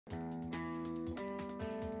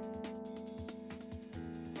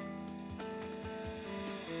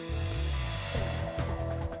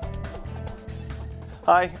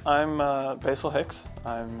Hi, I'm Basil Hicks.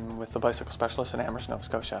 I'm with the Bicycle Specialist in Amherst, Nova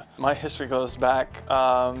Scotia. My history goes back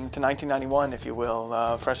to 1991, if you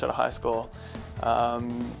will, fresh out of high school,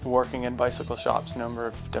 working in bicycle shops, a number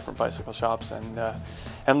of different bicycle shops, and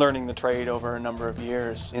learning the trade over a number of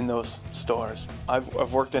years in those stores.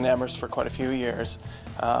 I've worked in Amherst for quite a few years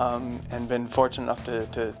and been fortunate enough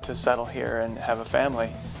to settle here and have a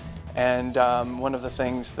family. And one of the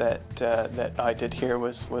things that I did here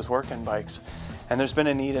was work in bikes. And there's been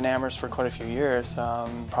a need in Amherst for quite a few years,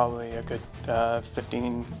 probably a good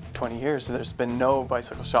 15, 20 years. There's been no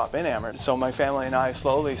bicycle shop in Amherst. So my family and I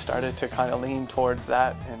slowly started to kind of lean towards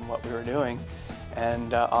that in what we were doing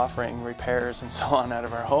and offering repairs and so on out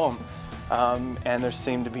of our home. And there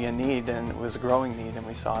seemed to be a need, and it was a growing need, and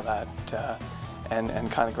we saw that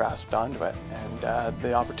and kind of grasped onto it. And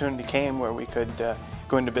the opportunity came where we could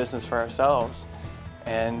go into business for ourselves.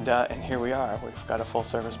 And here we are. We've got a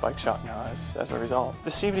full-service bike shop now as a result. The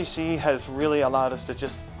CBDC has really allowed us to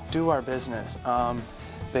just do our business.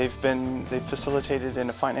 They've facilitated in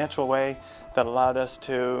a financial way that allowed us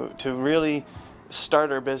to really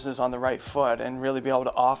start our business on the right foot and really be able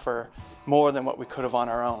to offer more than what we could have on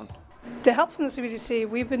our own. The help from the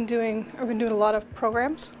CBDC, I've been doing a lot of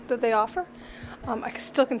programs that they offer. I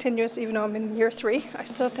still continue, even though I'm in year 3, I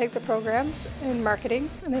still take the programs in marketing,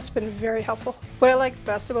 and it's been very helpful. What I like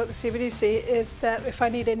best about the CBDC is that if I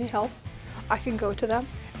need any help, I can go to them.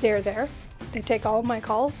 They're there. They take all of my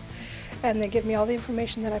calls, and they give me all the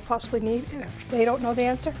information that I possibly need. And if they don't know the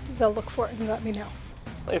answer, they'll look for it and let me know.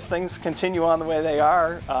 If things continue on the way they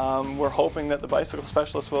are, we're hoping that the Bicycle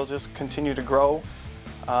Specialist will just continue to grow,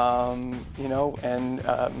 you know, and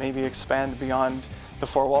maybe expand beyond the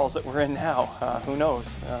 4 walls that we're in now. Who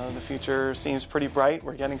knows? The future seems pretty bright.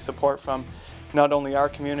 We're getting support from not only our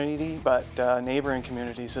community, but neighboring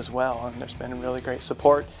communities as well. And there's been really great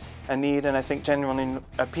support and need, and I think genuinely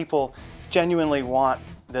people genuinely want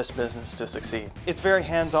this business to succeed. It's very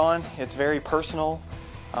hands-on. It's very personal.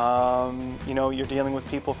 You know, you're dealing with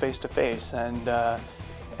people face to face, and I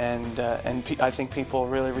think people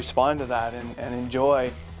really respond to that and enjoy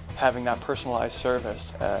having that personalized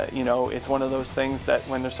service. You know, it's one of those things that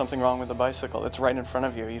when there's something wrong with the bicycle, it's right in front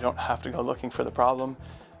of you. You don't have to go looking for the problem,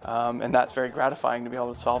 and that's very gratifying to be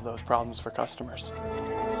able to solve those problems for customers.